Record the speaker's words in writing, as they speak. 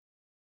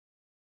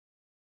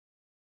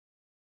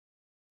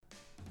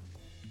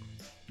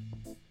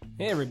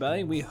Hey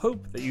everybody, we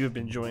hope that you have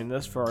been joining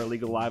us for our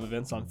Legal Live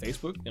events on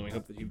Facebook, and we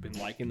hope that you've been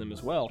liking them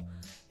as well.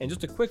 And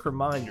just a quick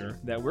reminder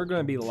that we're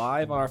going to be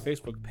live on our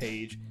Facebook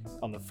page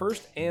on the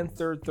first and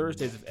third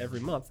Thursdays of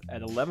every month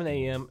at 11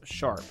 a.m.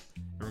 sharp,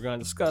 and we're going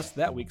to discuss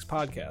that week's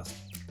podcast.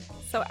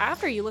 So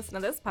after you listen to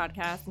this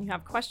podcast and you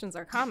have questions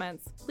or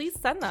comments, please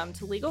send them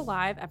to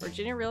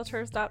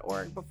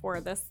legallive@virginiarealtors.org before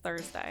this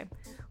Thursday.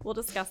 We'll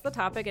discuss the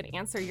topic and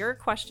answer your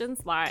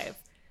questions live.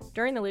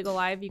 During the Legal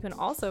Live, you can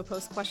also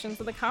post questions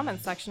in the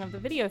comments section of the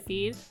video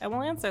feed, and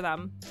we'll answer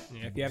them.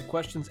 Yeah, if you have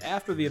questions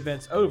after the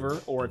event's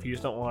over, or if you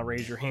just don't want to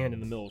raise your hand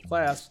in the middle of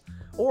class,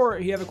 or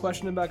if you have a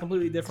question about a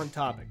completely different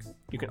topic,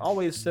 you can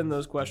always send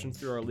those questions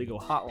through our legal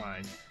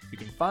hotline. You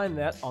can find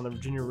that on the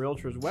Virginia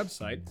Realtors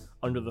website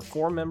under the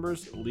For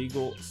Members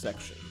Legal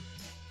section.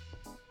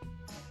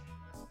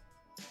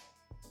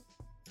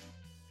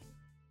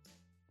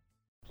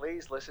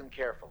 Please listen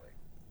carefully.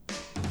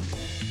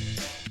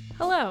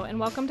 Hello, and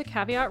welcome to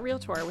Caveat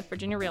Realtor with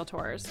Virginia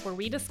Realtors, where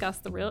we discuss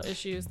the real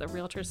issues that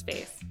realtors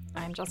face.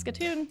 I'm Jessica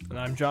Toon. And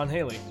I'm John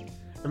Haley.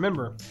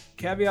 Remember,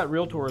 Caveat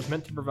Realtor is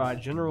meant to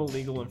provide general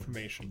legal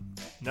information.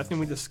 Nothing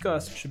we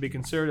discuss should be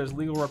considered as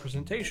legal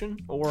representation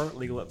or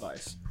legal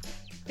advice.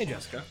 Hey,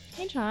 Jessica.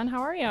 Hey, John.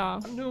 How are you?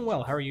 I'm doing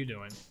well. How are you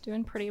doing?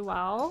 Doing pretty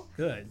well.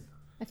 Good.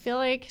 I feel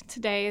like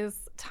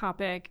today's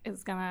topic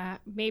is going to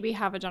maybe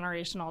have a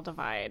generational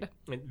divide.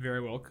 It very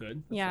well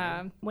could.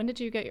 Yeah. When did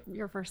you get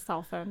your first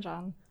cell phone,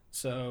 John?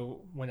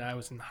 So when I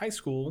was in high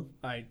school,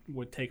 I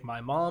would take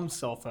my mom's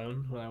cell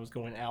phone when I was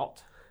going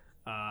out.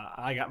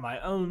 I got my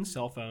own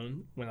cell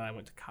phone when I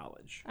went to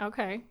college.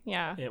 Okay,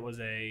 yeah. It was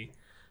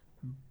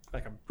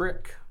like a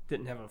brick,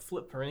 didn't have a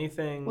flip or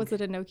anything. Was it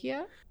a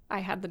Nokia? I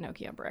had the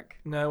Nokia brick.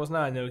 No, it was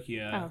not a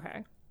Nokia. Oh,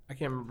 okay. I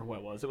can't remember what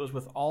it was. It was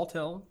with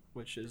Alltel,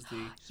 which is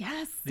the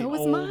Yes, the so was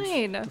old,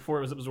 mine. Before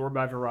it was absorbed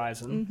by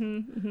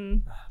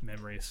Verizon.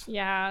 Memories.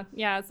 Yeah.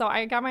 So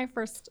I got my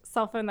first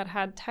cell phone that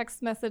had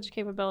text message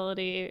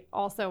capability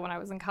also when I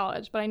was in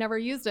college, but I never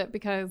used it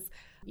because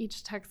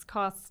each text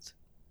cost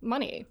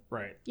money.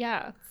 Right.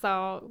 Yeah,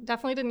 so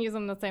definitely didn't use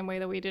them the same way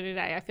that we do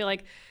today. I feel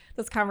like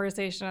this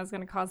conversation is going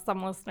to cause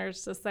some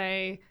listeners to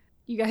say,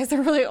 you guys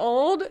are really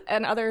old,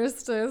 and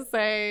others to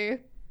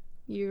say,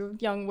 you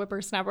young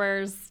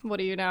whippersnappers, what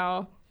do you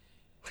know?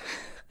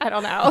 I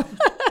don't know.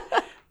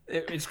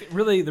 It's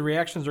really, the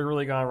reactions are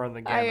really going to run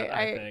the gamut,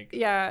 I think.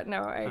 Yeah,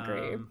 no, I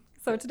agree.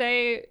 So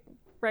today,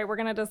 right, we're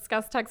going to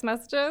discuss text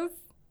messages,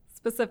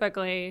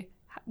 specifically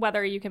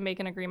whether you can make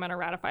an agreement or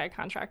ratify a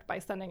contract by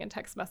sending a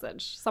text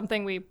message,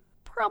 something we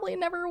probably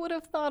never would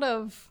have thought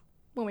of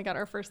when we got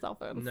our first cell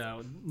phones.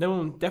 No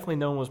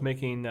one was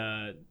making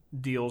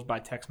deals by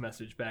text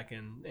message back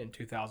in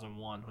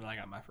 2001 when I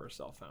got my first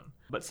cell phone.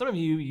 But some of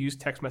you use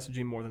text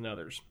messaging more than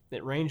others.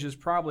 It ranges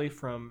probably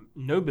from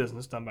no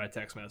business done by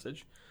text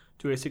message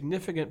to a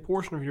significant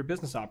portion of your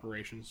business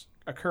operations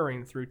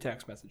occurring through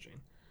text messaging.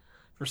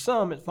 For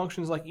some, it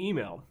functions like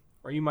email,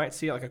 or you might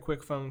see it like a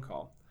quick phone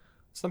call.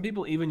 Some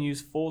people even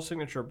use full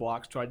signature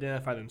blocks to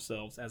identify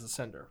themselves as a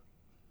sender.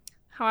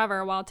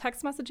 However, while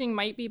text messaging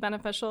might be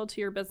beneficial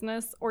to your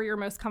business or your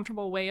most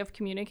comfortable way of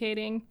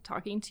communicating,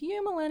 talking to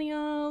you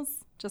millennials,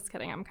 just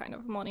kidding, I'm kind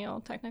of a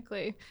millennial,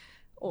 technically,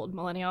 old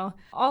millennial,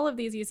 all of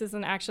these uses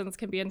and actions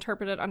can be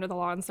interpreted under the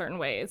law in certain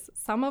ways,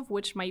 some of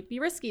which might be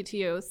risky to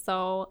you,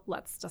 so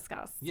let's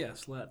discuss.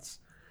 Yes, let's.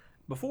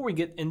 Before we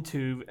get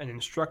into an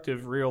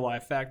instructive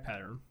real-life fact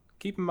pattern,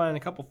 keep in mind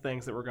a couple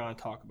things that we're going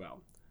to talk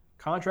about.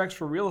 Contracts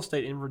for real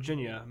estate in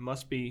Virginia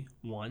must be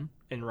 1.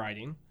 In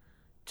writing,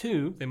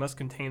 2. They must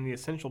contain the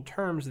essential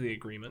terms of the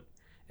agreement,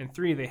 and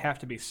 3. They have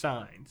to be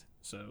signed.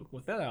 So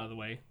with that out of the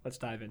way, let's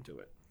dive into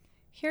it.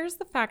 Here's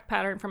the fact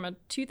pattern from a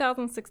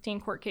 2016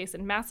 court case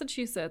in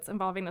Massachusetts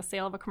involving the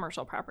sale of a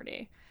commercial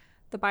property.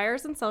 The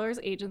buyers and sellers'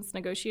 agents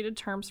negotiated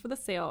terms for the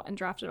sale and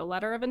drafted a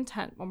letter of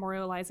intent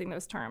memorializing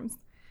those terms.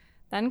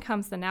 Then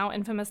comes the now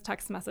infamous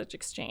text message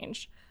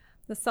exchange.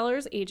 The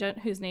seller's agent,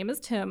 whose name is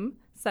Tim,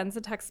 sends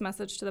a text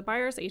message to the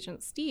buyer's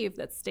agent, Steve,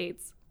 that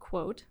states,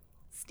 quote,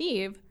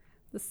 "Steve,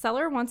 the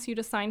seller wants you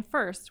to sign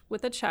first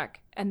with a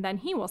check, and then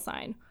he will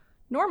sign.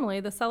 Normally,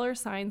 the seller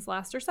signs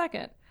last or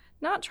second.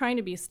 Not trying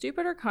to be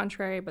stupid or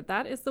contrary, but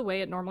that is the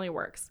way it normally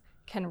works.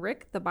 Can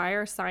Rick, the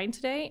buyer, sign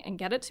today and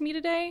get it to me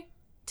today?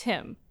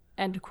 Tim."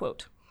 End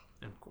quote.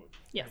 End quote.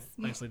 Yes.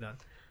 Nicely done.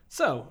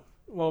 So,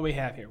 what we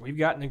have here, we've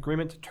got an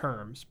agreement to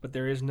terms, but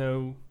there is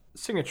no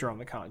signature on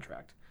the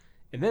contract.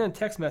 And then a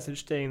text message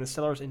stating the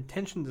seller's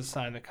intention to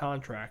sign the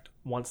contract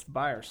once the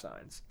buyer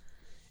signs.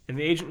 And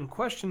the agent in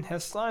question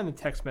has signed the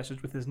text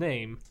message with his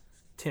name,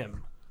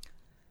 Tim.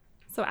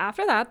 So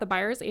after that, the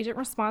buyer's agent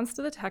responds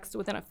to the text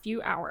within a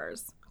few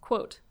hours.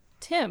 Quote,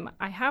 "Tim,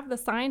 I have the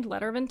signed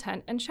letter of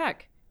intent and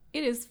check.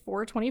 It is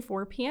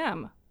 4:24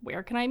 p.m.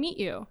 Where can I meet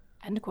you?"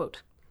 End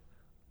quote.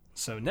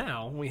 So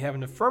now we have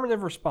an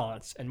affirmative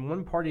response and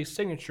one party's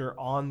signature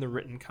on the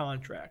written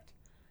contract.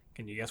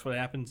 Can you guess what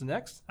happens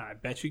next? I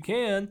bet you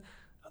can.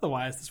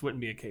 Otherwise, this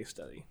wouldn't be a case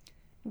study.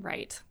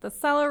 Right. The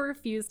seller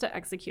refused to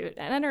execute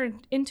and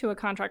entered into a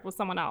contract with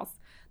someone else.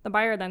 The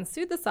buyer then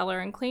sued the seller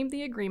and claimed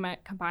the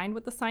agreement, combined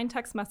with the signed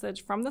text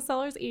message from the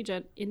seller's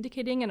agent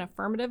indicating an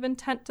affirmative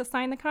intent to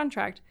sign the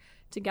contract,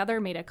 together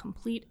made a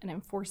complete and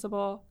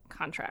enforceable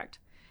contract.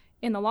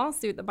 In the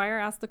lawsuit, the buyer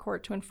asked the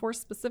court to enforce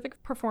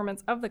specific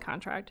performance of the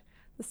contract.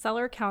 The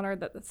seller countered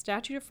that the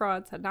statute of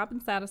frauds had not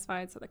been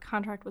satisfied, so the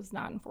contract was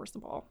not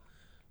enforceable.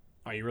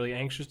 Are you really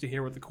anxious to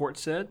hear what the court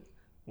said?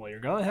 Well, you're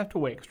going to have to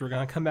wait because we're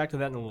going to come back to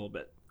that in a little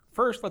bit.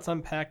 First, let's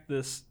unpack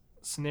this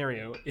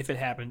scenario if it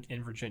happened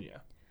in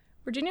Virginia.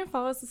 Virginia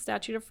follows the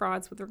statute of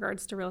frauds with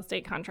regards to real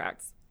estate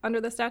contracts.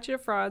 Under the statute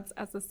of frauds,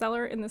 as the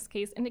seller in this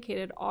case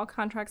indicated, all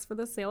contracts for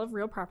the sale of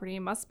real property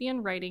must be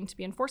in writing to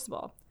be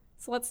enforceable.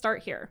 So let's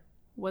start here.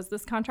 Was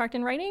this contract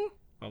in writing?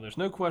 Well, there's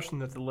no question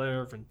that the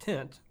letter of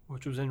intent,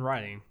 which was in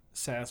writing,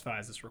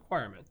 satisfies this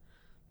requirement.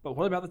 But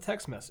what about the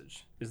text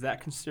message? Is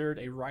that considered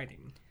a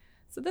writing?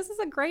 So this is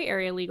a gray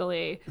area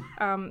legally.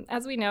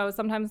 As we know,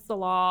 sometimes the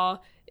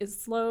law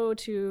is slow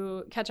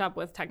to catch up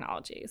with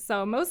technology.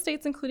 So most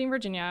states, including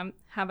Virginia,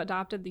 have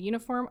adopted the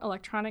Uniform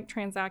Electronic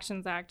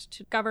Transactions Act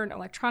to govern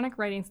electronic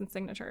writings and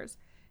signatures.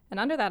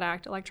 And under that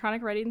act,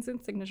 electronic writings and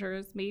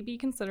signatures may be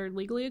considered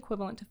legally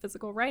equivalent to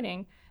physical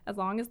writing as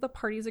long as the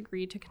parties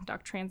agree to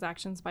conduct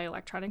transactions by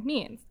electronic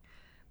means.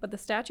 But the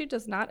statute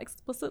does not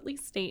explicitly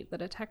state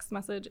that a text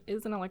message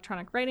is an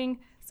electronic writing,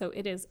 so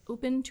it is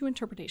open to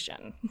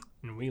interpretation.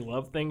 And we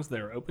love things that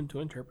are open to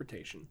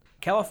interpretation.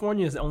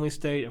 California is the only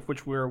state of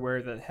which we're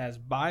aware that has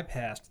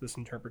bypassed this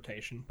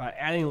interpretation by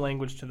adding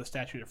language to the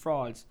statute of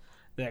frauds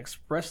that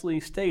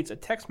expressly states a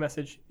text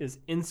message is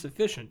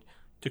insufficient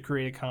to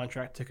create a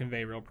contract to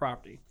convey real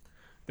property.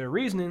 Their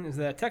reasoning is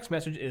that a text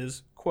message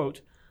is,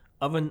 quote,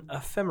 of an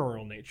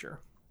ephemeral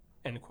nature,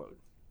 end quote.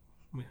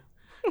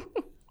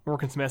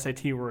 Working some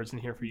SAT words in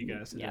here for you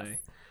guys today.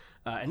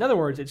 Yes. In other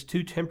words, it's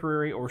too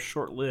temporary or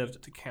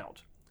short-lived to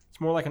count. It's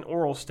more like an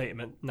oral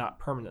statement, not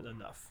permanent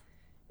enough.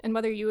 And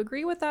whether you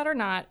agree with that or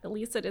not, at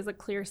least it is a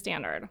clear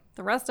standard.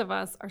 The rest of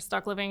us are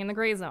stuck living in the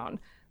gray zone.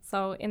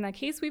 So in the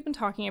case we've been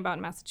talking about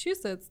in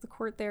Massachusetts, the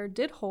court there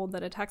did hold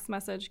that a text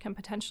message can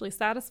potentially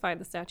satisfy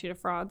the statute of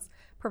frauds,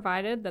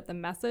 provided that the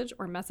message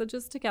or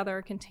messages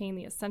together contain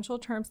the essential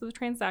terms of the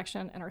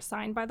transaction and are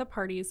signed by the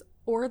parties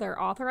or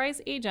their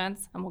authorized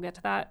agents, and we'll get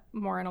to that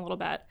more in a little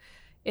bit.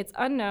 It's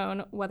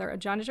unknown whether a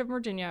judge of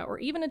Virginia or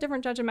even a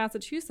different judge of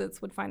Massachusetts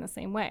would find the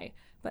same way,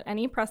 but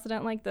any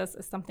precedent like this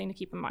is something to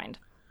keep in mind.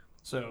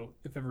 So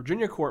if a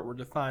Virginia court were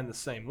to find the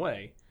same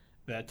way,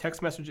 that a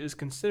text message is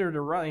considered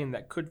a writing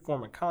that could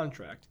form a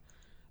contract,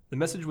 the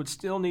message would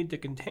still need to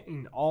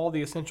contain all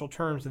the essential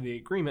terms of the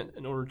agreement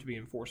in order to be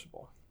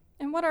enforceable.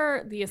 And what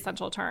are the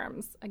essential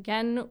terms?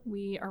 Again,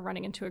 we are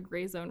running into a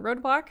gray zone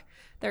roadblock.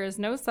 There is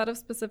no set of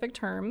specific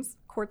terms.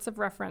 Courts have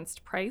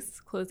referenced price,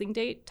 closing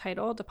date,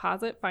 title,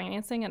 deposit,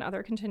 financing, and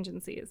other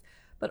contingencies.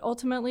 But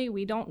ultimately,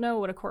 we don't know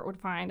what a court would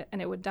find,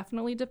 and it would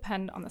definitely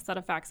depend on the set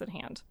of facts at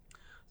hand.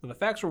 So the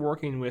facts we're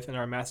working with in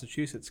our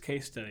Massachusetts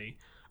case study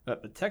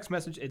that the text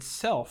message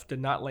itself did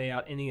not lay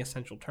out any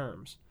essential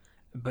terms,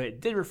 but it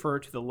did refer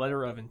to the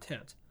letter of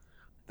intent.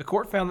 The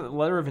court found that the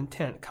letter of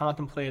intent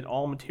contemplated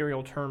all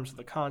material terms of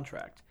the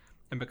contract,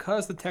 and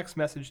because the text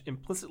message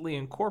implicitly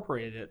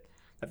incorporated it,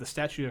 that the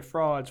statute of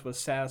frauds was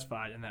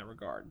satisfied in that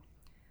regard.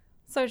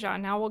 So,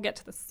 John, now we'll get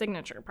to the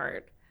signature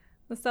part.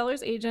 The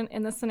seller's agent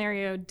in this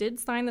scenario did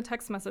sign the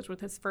text message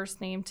with his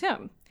first name,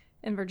 Tim.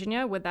 In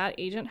Virginia, would that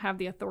agent have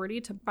the authority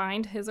to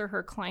bind his or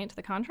her client to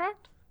the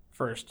contract?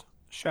 First,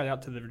 shout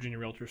out to the Virginia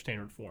Realtor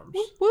Standard Forms.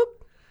 Whoop,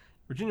 whoop.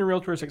 Virginia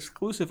Realtor's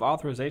exclusive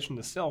authorization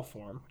to sell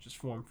form, which is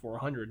Form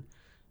 400,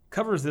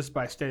 covers this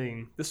by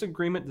stating, this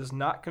agreement does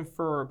not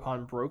confer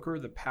upon broker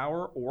the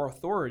power or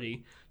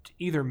authority to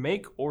either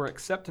make or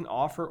accept an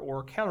offer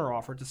or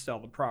counteroffer to sell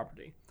the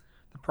property.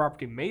 The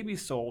property may be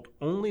sold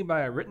only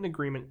by a written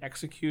agreement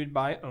executed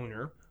by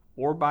owner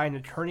or by an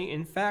attorney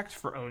in fact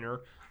for owner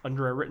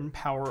under a written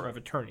power of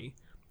attorney.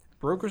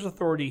 Broker's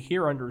authority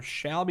hereunder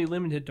shall be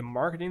limited to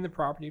marketing the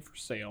property for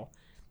sale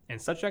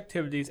and such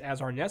activities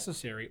as are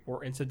necessary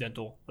or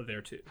incidental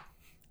thereto.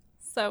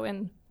 So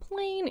in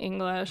plain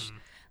English,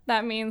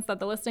 that means that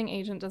the listing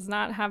agent does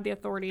not have the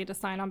authority to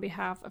sign on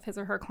behalf of his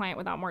or her client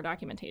without more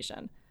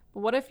documentation. But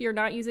what if you're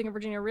not using a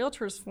Virginia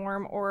Realtor's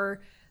form,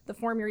 or the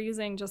form you're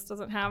using just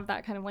doesn't have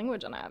that kind of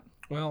language in it?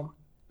 Well,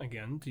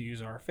 again, to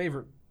use our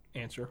favorite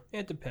answer,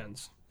 it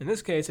depends. In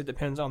this case, it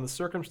depends on the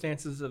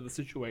circumstances of the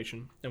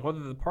situation and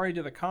whether the party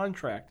to the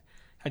contract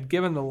had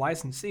given the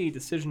licensee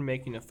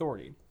decision-making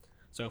authority.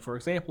 So, for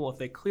example, if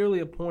they clearly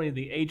appointed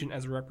the agent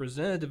as a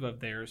representative of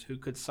theirs who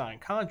could sign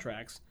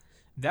contracts,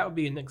 that would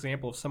be an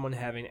example of someone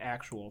having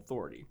actual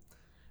authority.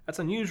 That's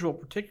unusual,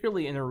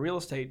 particularly in a real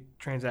estate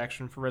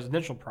transaction for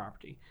residential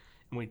property,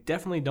 and we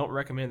definitely don't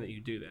recommend that you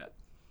do that.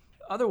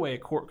 The other way a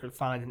court could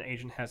find an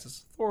agent has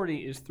this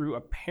authority is through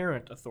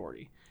apparent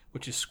authority,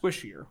 which is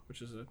squishier,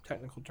 which is a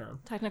technical term.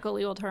 Technical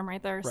legal term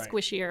right there, right.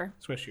 Squishier.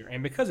 Squishier.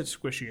 And because it's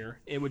squishier,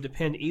 it would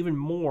depend even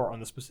more on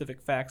the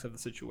specific facts of the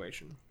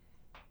situation.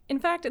 In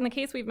fact, in the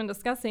case we've been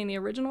discussing, the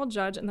original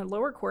judge in the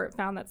lower court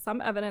found that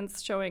some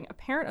evidence showing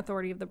apparent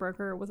authority of the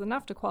broker was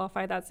enough to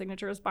qualify that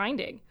signature as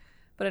binding.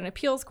 But an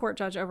appeals court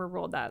judge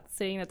overruled that,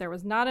 stating that there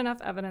was not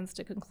enough evidence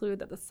to conclude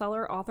that the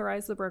seller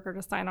authorized the broker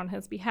to sign on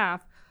his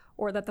behalf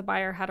or that the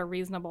buyer had a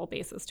reasonable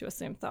basis to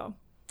assume so.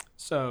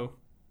 So,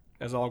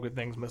 as all good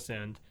things must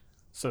end,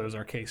 so does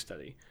our case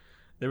study.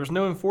 There was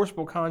no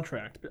enforceable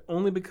contract, but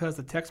only because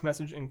the text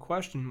message in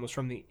question was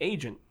from the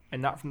agent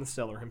and not from the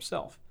seller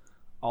himself.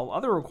 All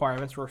other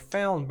requirements were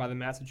found by the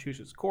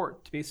Massachusetts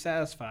court to be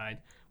satisfied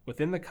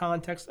within the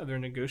context of their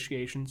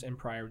negotiations and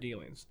prior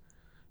dealings.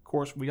 Of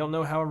course, we don't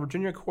know how a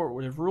Virginia court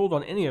would have ruled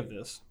on any of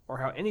this, or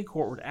how any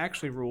court would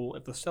actually rule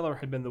if the seller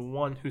had been the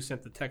one who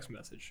sent the text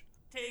message.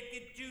 Take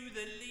it to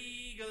the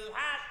legal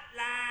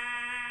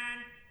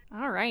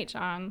hotline. All right,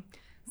 John.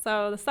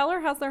 So the seller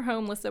has their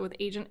home listed with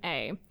Agent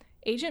A.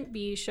 Agent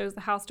B shows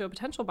the house to a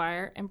potential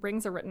buyer and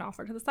brings a written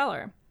offer to the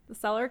seller. The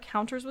seller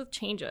counters with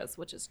changes,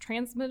 which is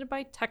transmitted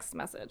by text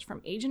message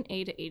from Agent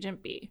A to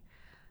Agent B.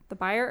 The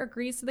buyer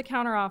agrees to the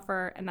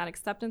counteroffer, and that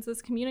acceptance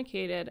is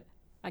communicated,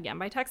 again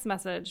by text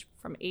message,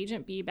 from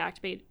Agent B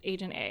back to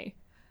Agent A.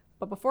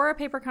 But before a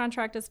paper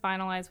contract is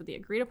finalized with the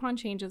agreed upon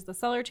changes, the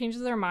seller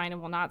changes their mind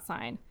and will not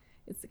sign.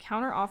 Is the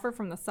counteroffer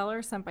from the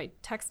seller sent by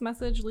text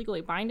message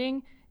legally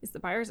binding? Is the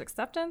buyer's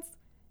acceptance?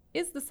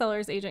 Is the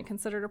seller's agent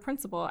considered a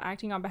principal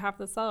acting on behalf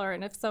of the seller,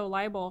 and if so,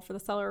 liable for the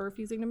seller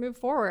refusing to move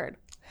forward?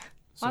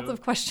 Lots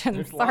of questions.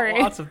 There's Sorry.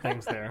 Lots of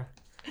things there.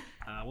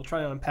 We'll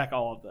try to unpack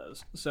all of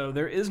those. So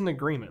there is an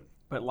agreement,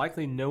 but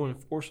likely no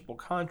enforceable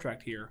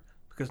contract here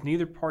because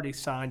neither party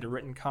signed a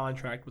written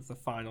contract with the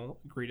final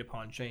agreed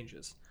upon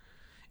changes.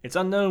 It's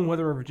unknown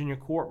whether a Virginia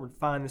court would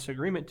find this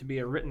agreement to be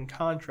a written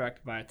contract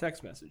via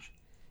text message.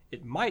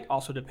 It might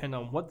also depend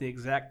on what the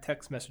exact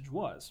text message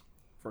was.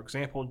 For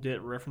example, did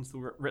it reference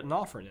the written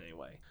offer in any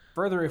way?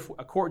 Further, if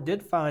a court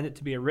did find it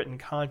to be a written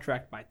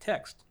contract by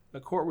text, the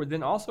court would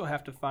then also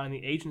have to find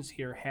the agents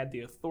here had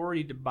the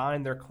authority to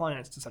bind their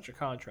clients to such a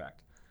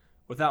contract.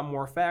 Without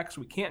more facts,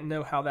 we can't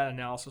know how that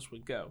analysis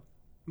would go.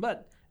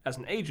 But, as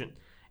an agent,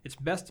 it's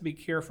best to be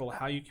careful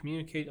how you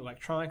communicate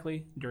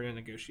electronically during a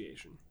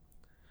negotiation.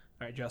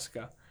 All right,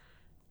 Jessica.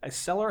 A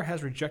seller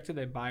has rejected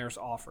a buyer's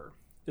offer.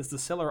 Is the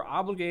seller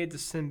obligated to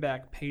send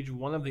back page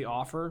 1 of the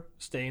offer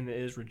stating that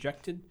it is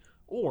rejected,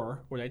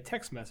 or would a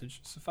text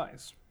message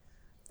suffice?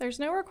 There's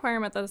no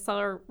requirement that a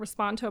seller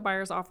respond to a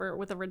buyer's offer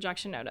with a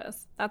rejection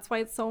notice. That's why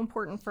it's so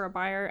important for a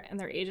buyer and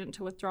their agent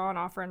to withdraw an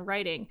offer in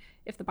writing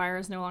if the buyer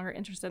is no longer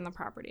interested in the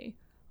property.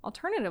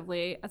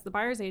 Alternatively, as the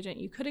buyer's agent,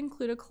 you could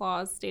include a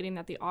clause stating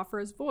that the offer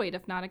is void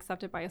if not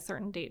accepted by a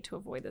certain date to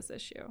avoid this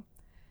issue.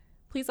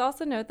 Please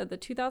also note that the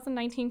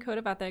 2019 Code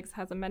of Ethics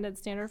has amended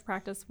Standard of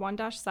Practice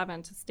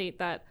 1-7 to state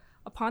that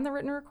upon the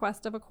written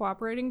request of a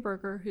cooperating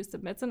broker who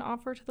submits an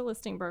offer to the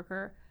listing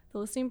broker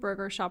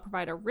shall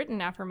provide a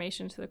written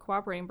affirmation to the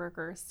cooperating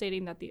broker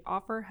stating that the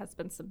offer has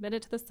been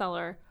submitted to the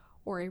seller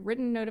or a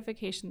written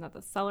notification that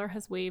the seller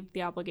has waived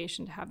the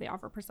obligation to have the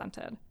offer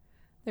presented.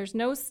 There's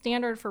no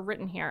standard for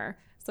written here,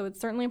 so it's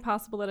certainly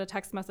possible that a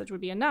text message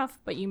would be enough,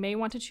 but you may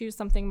want to choose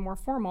something more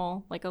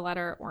formal like a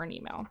letter or an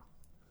email. All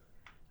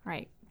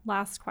right,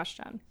 last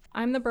question.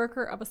 I'm the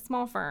broker of a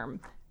small firm.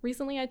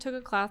 Recently, I took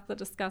a class that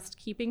discussed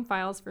keeping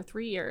files for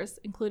 3 years,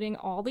 including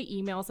all the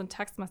emails and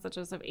text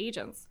messages of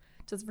agents.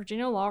 Does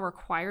Virginia law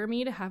require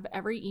me to have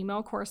every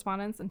email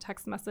correspondence and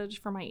text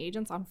message for my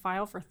agents on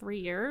file for 3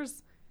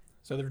 years?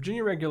 So the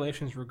Virginia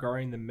regulations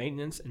regarding the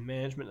maintenance and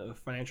management of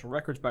financial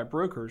records by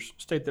brokers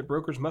state that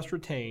brokers must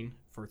retain,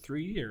 for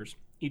 3 years,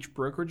 each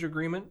brokerage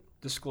agreement,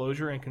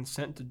 disclosure and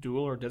consent to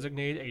dual or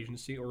designated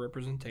agency or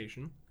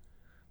representation,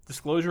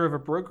 disclosure of a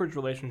brokerage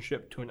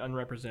relationship to an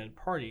unrepresented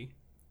party,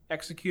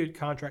 executed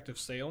contract of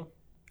sale,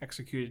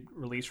 executed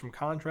release from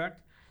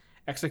contract,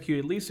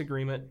 executed lease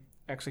agreement,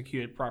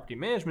 executed property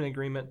management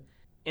agreement,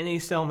 any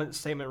settlement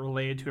statement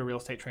related to a real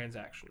estate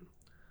transaction.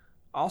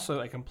 Also,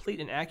 a complete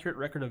and accurate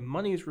record of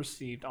monies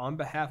received on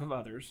behalf of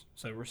others,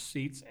 so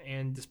receipts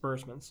and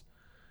disbursements,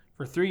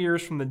 for 3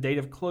 years from the date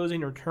of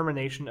closing or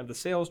termination of the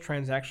sales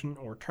transaction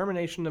or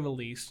termination of a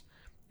lease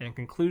and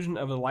conclusion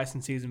of the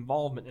licensee's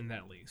involvement in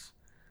that lease.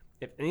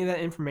 If any of that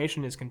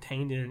information is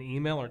contained in an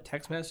email or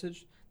text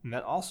message, then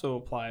that also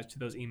applies to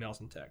those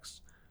emails and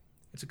texts.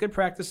 It's a good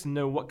practice to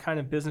know what kind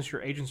of business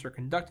your agents are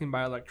conducting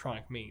by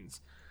electronic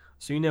means,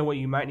 so you know what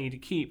you might need to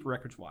keep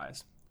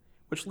records-wise,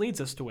 which leads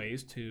us to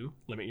ways to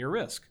limit your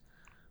risk.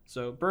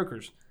 So,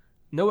 brokers,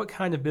 know what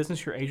kind of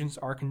business your agents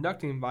are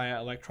conducting via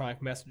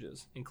electronic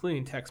messages,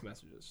 including text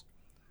messages.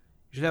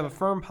 You should have a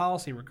firm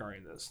policy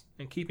regarding this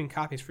and keeping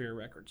copies for your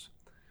records.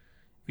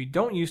 If you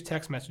don't use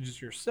text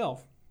messages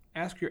yourself,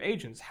 ask your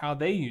agents how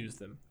they use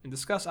them and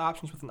discuss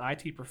options with an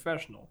IT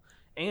professional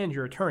and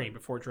your attorney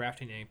before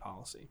drafting any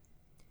policy.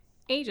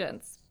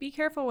 Agents, be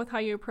careful with how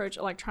you approach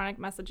electronic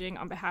messaging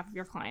on behalf of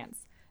your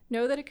clients.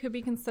 Know that it could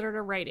be considered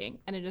a writing,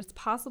 and it is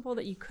possible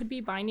that you could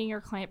be binding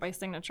your client by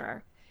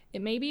signature.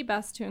 It may be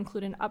best to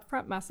include an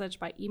upfront message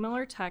by email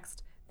or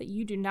text that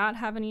you do not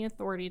have any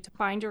authority to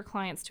bind your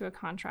clients to a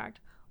contract.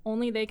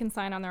 Only they can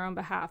sign on their own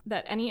behalf,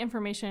 that any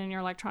information in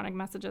your electronic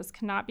messages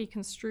cannot be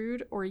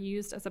construed or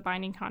used as a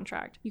binding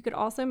contract. You could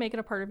also make it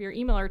a part of your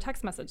email or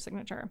text message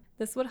signature.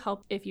 This would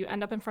help if you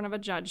end up in front of a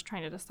judge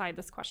trying to decide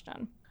this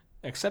question.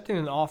 Accepting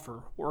an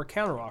offer or a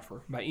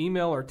counteroffer by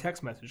email or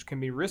text message can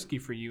be risky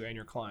for you and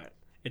your client.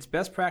 It's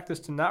best practice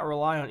to not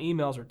rely on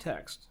emails or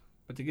text,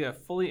 but to get a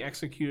fully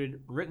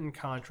executed written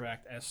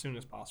contract as soon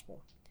as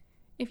possible.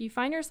 If you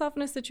find yourself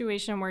in a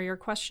situation where you're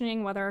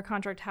questioning whether a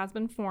contract has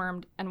been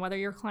formed and whether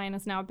your client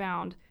is now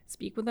bound,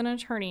 speak with an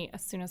attorney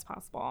as soon as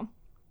possible.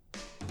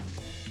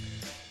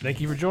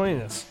 Thank you for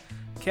joining us.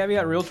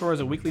 Caveat Realtor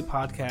is a weekly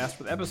podcast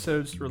with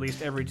episodes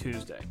released every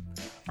Tuesday.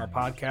 Our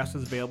podcast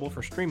is available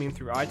for streaming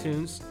through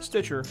iTunes,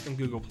 Stitcher, and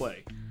Google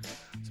Play.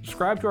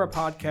 Subscribe to our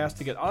podcast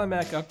to get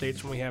automatic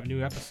updates when we have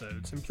new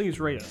episodes, and please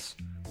rate us.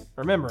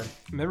 Remember,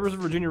 members of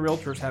Virginia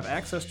Realtors have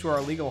access to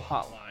our legal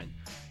hotline.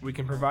 We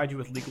can provide you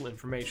with legal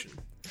information.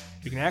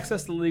 You can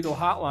access the legal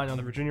hotline on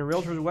the Virginia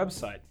Realtors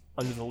website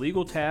under the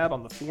Legal tab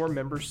on the For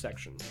Members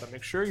section, but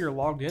make sure you're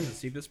logged in to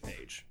see this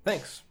page.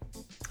 Thanks.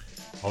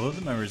 Although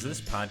the members of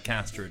this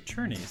podcast are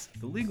attorneys,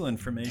 the legal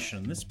information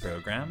in this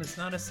program is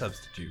not a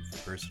substitute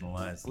for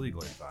personalized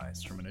legal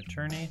advice from an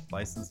attorney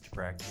licensed to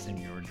practice in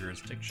your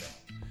jurisdiction.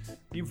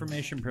 The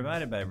information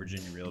provided by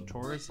Virginia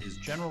Realtors is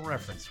general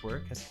reference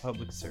work as a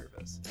public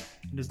service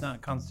and does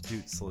not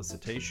constitute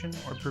solicitation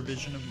or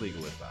provision of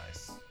legal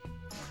advice.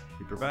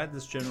 We provide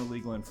this general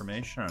legal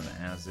information on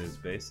an as-is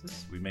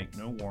basis. We make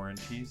no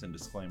warranties and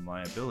disclaim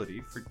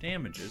liability for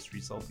damages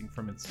resulting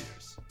from its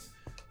use.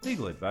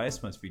 Legal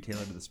advice must be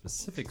tailored to the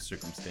specific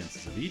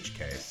circumstances of each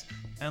case,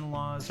 and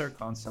laws are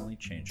constantly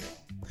changing.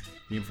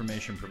 The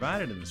information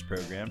provided in this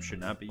program should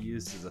not be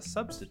used as a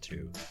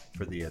substitute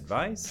for the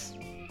advice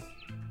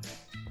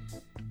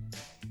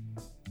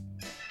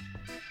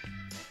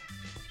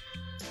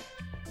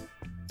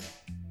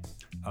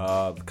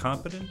of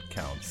competent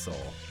counsel.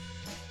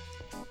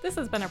 This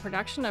has been a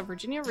production of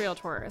Virginia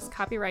Realtors,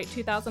 copyright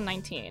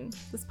 2019.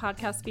 This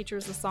podcast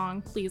features the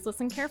song Please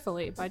Listen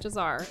Carefully by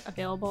Jazar,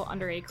 available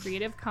under a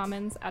Creative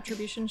Commons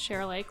Attribution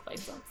Share Alike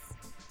license.